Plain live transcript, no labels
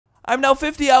I'm now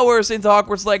 50 hours into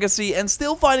Hogwarts Legacy and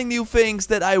still finding new things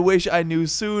that I wish I knew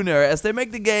sooner, as they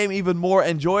make the game even more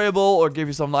enjoyable or give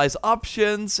you some nice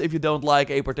options if you don't like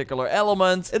a particular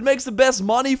element. It makes the best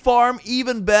money farm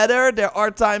even better. There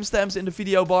are timestamps in the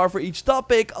video bar for each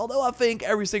topic, although I think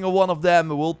every single one of them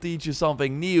will teach you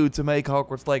something new to make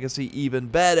Hogwarts Legacy even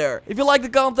better. If you like the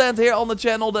content here on the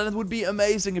channel, then it would be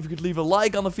amazing if you could leave a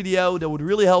like on the video. That would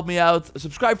really help me out.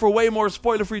 Subscribe for way more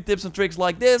spoiler-free tips and tricks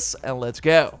like this, and let's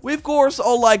go. We of course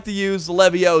all like to use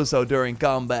Leviosa during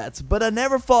combat, but I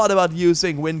never thought about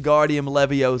using Wingardium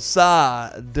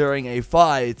Leviosa during a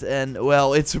fight, and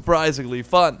well, it's surprisingly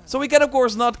fun. So we can of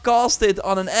course not cast it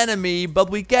on an enemy, but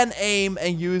we can aim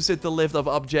and use it to lift up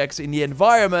objects in the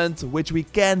environment, which we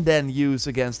can then use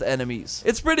against enemies.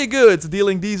 It's pretty good,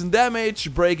 dealing decent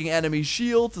damage, breaking enemy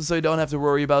shield, so you don't have to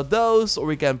worry about those, or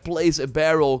we can place a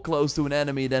barrel close to an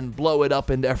enemy, then blow it up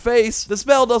in their face. The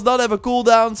spell does not have a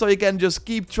cooldown, so you can just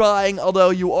keep trying,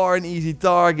 although you are an easy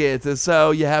target,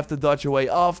 so you have to dodge away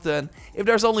often. If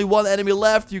there's only one enemy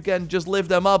left, you can just lift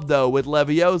them up though with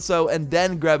Leviosa and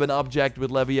then grab an object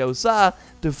with Leviosa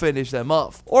to finish them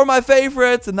off. Or my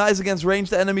favorite, nice against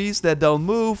ranged enemies that don't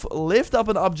move, lift up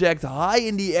an object high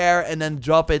in the air and then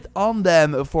drop it on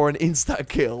them for an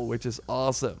insta-kill, which is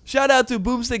awesome. Shout out to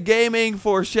Boomstick Gaming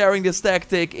for sharing this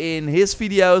tactic in his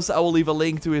videos. I will leave a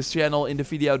link to his channel in the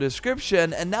video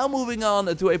description. And now moving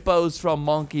on to a post from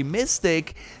Monkey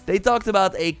Mystic. They talked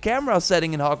about a camera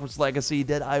setting in Hogwarts Legacy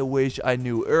that I wish I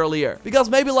knew earlier. Because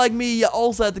maybe like me, you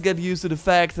also had to get used to the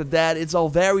fact that it's all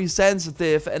very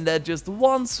sensitive and that just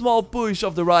one small push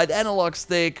of the right analog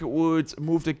stick would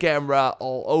move the camera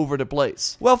all over the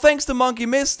place. Well, thanks to Monkey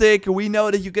Mystic, we know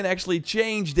that you can actually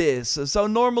change this. So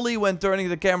normally when turning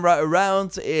the camera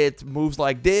around, it moves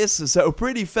like this, so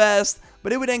pretty fast.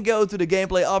 But if we then go to the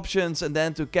gameplay options and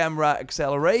then to camera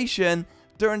acceleration,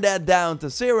 turn that down to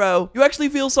 0, you actually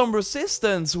feel some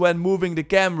resistance when moving the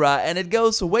camera, and it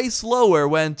goes way slower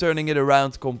when turning it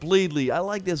around completely. I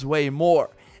like this way more.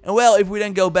 And well, if we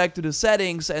then go back to the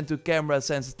settings and to camera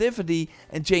sensitivity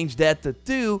and change that to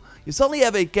 2, you suddenly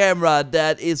have a camera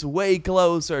that is way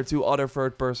closer to other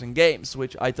third-person games,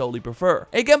 which I totally prefer.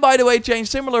 And you can, by the way, change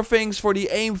similar things for the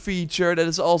aim feature that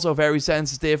is also very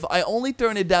sensitive. I only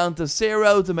turn it down to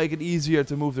 0 to make it easier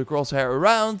to move the crosshair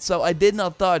around, so I did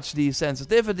not touch the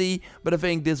sensitivity, but I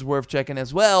think this is worth checking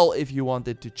as well if you want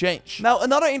it to change. Now,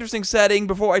 another interesting setting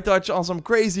before I touch on some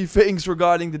crazy things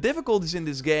regarding the difficulties in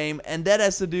this game, and that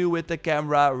has to do with the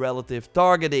camera relative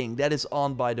targeting that is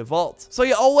on by default. So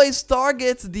you always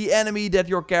target the enemy that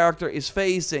your character is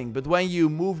facing, but when you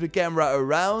move the camera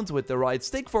around with the right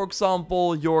stick, for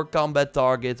example, your combat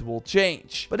target will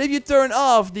change. But if you turn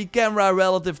off the camera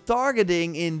relative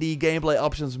targeting in the gameplay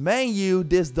options menu,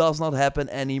 this does not happen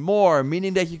anymore,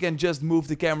 meaning that you can just move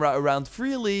the camera around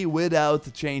freely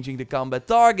without changing the combat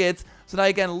target. So now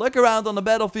you can look around on the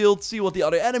battlefield, see what the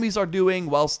other enemies are doing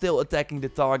while still attacking the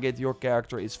target your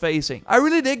character is facing. I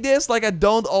really dig this, like I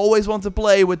don't always want to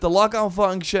play with the lock-on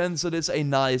function, so this is a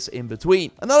nice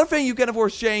in-between. Another thing you can of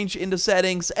course change in the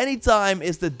settings anytime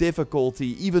is the difficulty,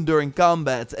 even during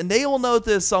combat. And they will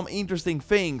notice some interesting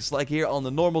things, like here on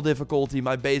the normal difficulty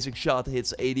my basic shot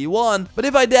hits 81. But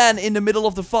if I then in the middle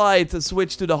of the fight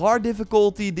switch to the hard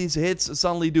difficulty, these hits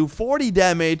suddenly do 40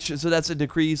 damage, so that's a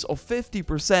decrease of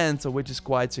 50%, which is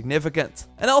quite significant.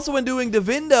 And also when doing the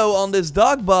window on this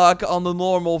dog bug on the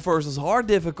normal versus hard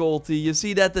difficulty, you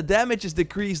see that the damage is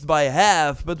decreased by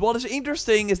half, but what is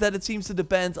interesting is that it seems to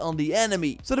depend on the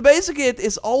enemy. So the basic hit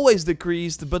is always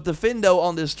decreased, but the window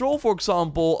on this troll, for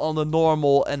example, on the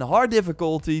normal and hard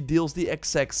difficulty deals the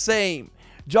exact same.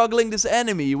 Juggling this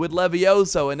enemy with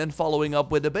Leviosa and then following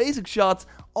up with a basic shot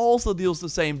also deals the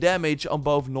same damage on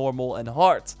both normal and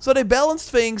hard. So they balance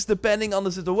things depending on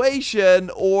the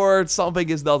situation or something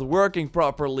is not working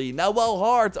properly. Now while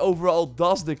hard overall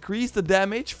does decrease the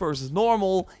damage versus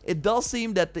normal, it does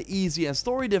seem that the easy and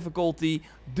story difficulty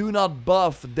do not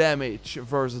buff damage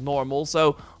versus normal,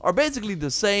 so are basically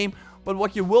the same. But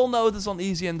what you will notice on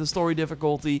easy and the story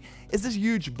difficulty is this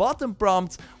huge button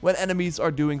prompt when enemies are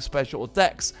doing special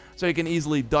attacks. So you can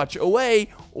easily dodge away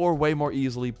or way more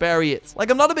easily parry it.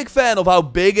 Like, I'm not a big fan of how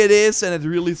big it is and it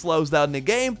really slows down the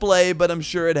gameplay, but I'm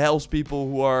sure it helps people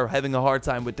who are having a hard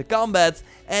time with the combat.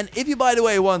 And if you, by the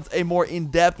way, want a more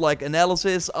in-depth like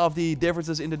analysis of the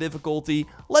differences in the difficulty,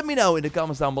 let me know in the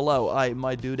comments down below. I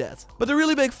might do that. But the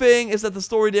really big thing is that the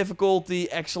story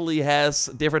difficulty actually has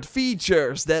different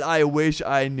features that I wish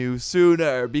I knew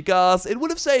sooner, because it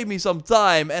would have saved me some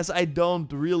time, as I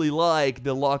don't really like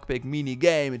the lockpick mini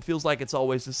game. It feels like it's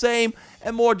always the same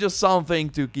and more just something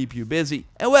to keep you busy.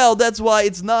 And well, that's why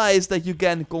it's nice that you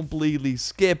can completely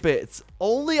skip it.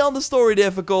 Only on the story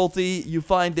difficulty you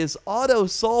find this auto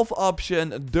solve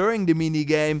option during the mini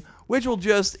game, which will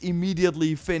just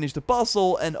immediately finish the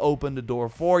puzzle and open the door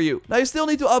for you. Now you still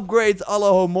need to upgrade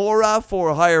Alohomora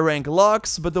for higher rank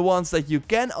locks, but the ones that you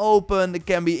can open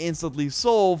can be instantly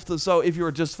solved. So if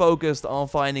you're just focused on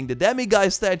finding the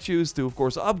demiguise statues to of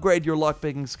course upgrade your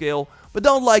lockpicking skill, but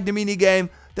don't like the mini game,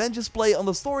 then just play on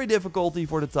the story difficulty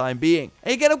for the time being.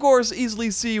 And you can of course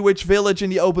easily see which village in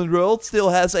the open world still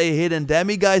has a hidden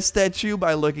demiguise statue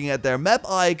by looking at their map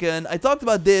icon. I talked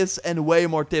about this and way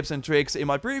more tips and tricks in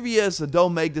my previous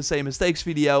Don't Make the Same Mistakes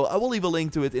video. I will leave a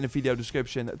link to it in the video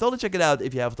description. Totally check it out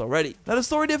if you haven't already. Now the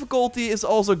story difficulty is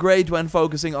also great when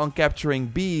focusing on capturing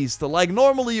beasts. Like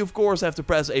normally you of course have to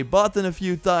press a button a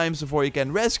few times before you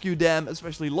can rescue them,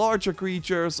 especially larger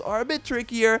creatures are a bit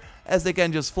trickier as they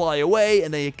can just fly away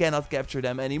and then you cannot capture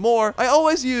them anymore. I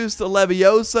always used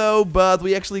Leviosa, but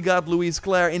we actually got Louise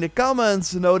Claire in the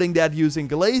comments noting that using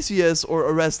Glacius or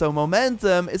Arresto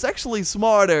Momentum is actually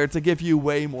smarter to give you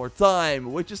way more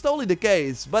time, which is totally the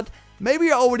case. But maybe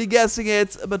you're already guessing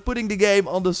it, but putting the game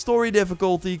on the story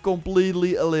difficulty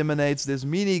completely eliminates this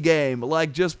mini game.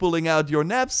 Like just pulling out your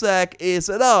knapsack is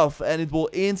enough and it will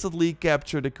instantly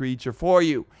capture the creature for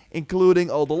you, including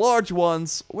all the large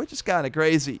ones, which is kinda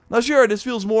crazy. Now sure, this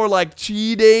feels more like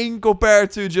cheating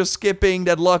compared to just skipping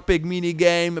that lockpick mini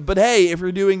game, but hey, if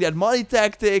you're doing that money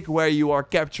tactic where you are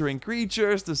capturing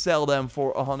creatures to sell them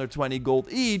for 120 gold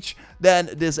each, then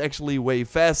this is actually way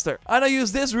faster. I now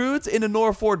use this route in the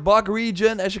Norfort Bog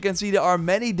region. As you can see, there are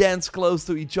many dens close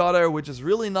to each other, which is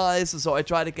really nice, so I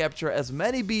try to capture as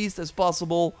many beasts as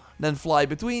possible, then fly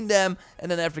between them,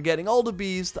 and then after getting all the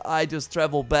beasts, I just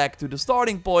travel back to the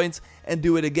starting point and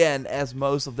do it again, as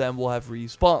most of them will have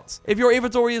respawns. If your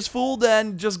inventory is full,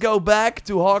 then just go back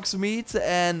to Hogsmeade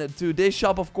and to this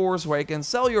shop of course, where you can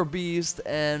sell your beast,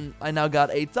 and I now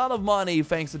got a ton of money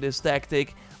thanks to this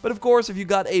tactic. But of course, if you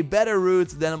got a better route,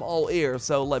 then I'm all ears,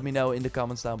 so let me know in the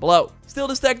comments down below. Still,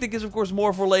 this tactic is of course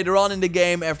more for later on in the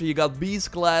game after you got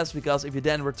beast class, because if you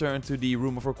then return to the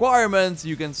room of requirements,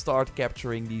 you can start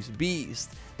capturing these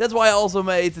beasts. That's why I also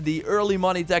made the early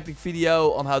money tactic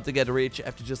video on how to get rich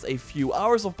after just a few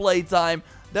hours of playtime.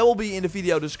 That will be in the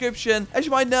video description. As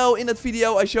you might know, in that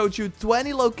video I showed you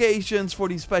 20 locations for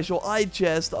the special eye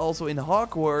chest, also in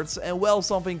Hogwarts, and well,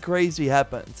 something crazy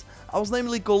happened. I was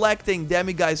namely collecting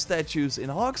demiguise statues in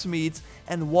Hogsmeade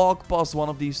and walked past one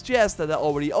of these chests that I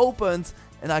already opened,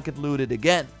 and I could loot it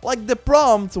again. Like, the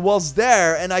prompt was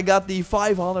there and I got the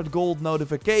 500 gold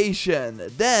notification.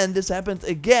 Then this happened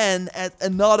again at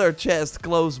another chest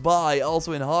close by,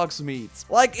 also in Hogsmeade.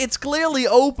 Like, it's clearly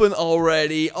open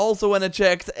already. Also, when I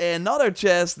checked another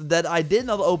chest that I did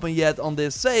not open yet on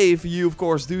this save, you of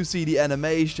course do see the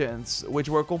animations, which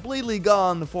were completely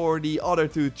gone for the other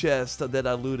two chests that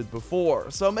I looted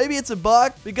before. So maybe it's a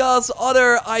bug, because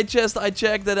other eye chests I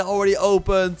checked that I already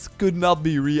opened could not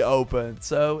be reopened.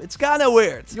 So it's kind of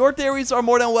weird. Your theories are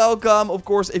more than welcome. Of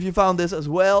course, if you found this as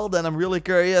well, then I'm really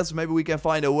curious. Maybe we can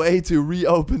find a way to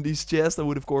reopen these chests. That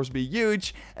would of course be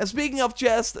huge. And speaking of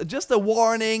chests, just a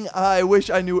warning I wish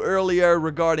I knew earlier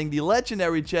regarding the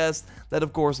legendary chest that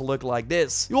of course look like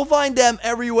this. You will find them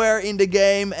everywhere in the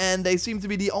game, and they seem to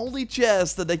be the only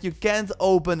chest that you can't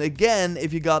open again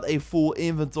if you got a full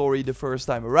inventory the first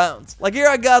time around. Like here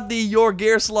I got the your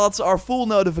gear slots are full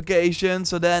notification,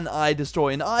 so then I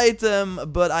destroy an item,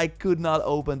 but I could not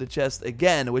open the chest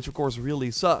again, which of course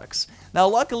really sucks. Now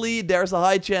luckily there's a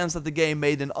high chance that the game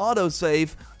made an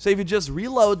autosave, so if you just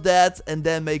reload that and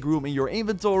then make room in your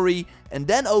inventory and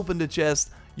then open the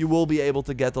chest, you will be able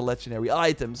to get the legendary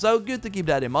item. So good to keep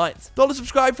that in mind. Don't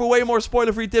subscribe for way more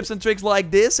spoiler-free tips and tricks like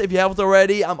this. If you haven't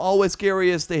already, I'm always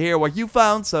curious to hear what you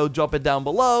found, so drop it down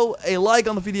below. A like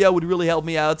on the video would really help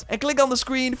me out. And click on the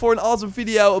screen for an awesome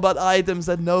video about items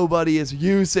that nobody is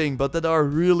using, but that are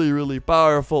really, really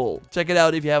powerful. Check it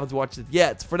out if you haven't watched it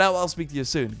yet. For now, I'll speak to you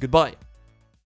soon. Goodbye.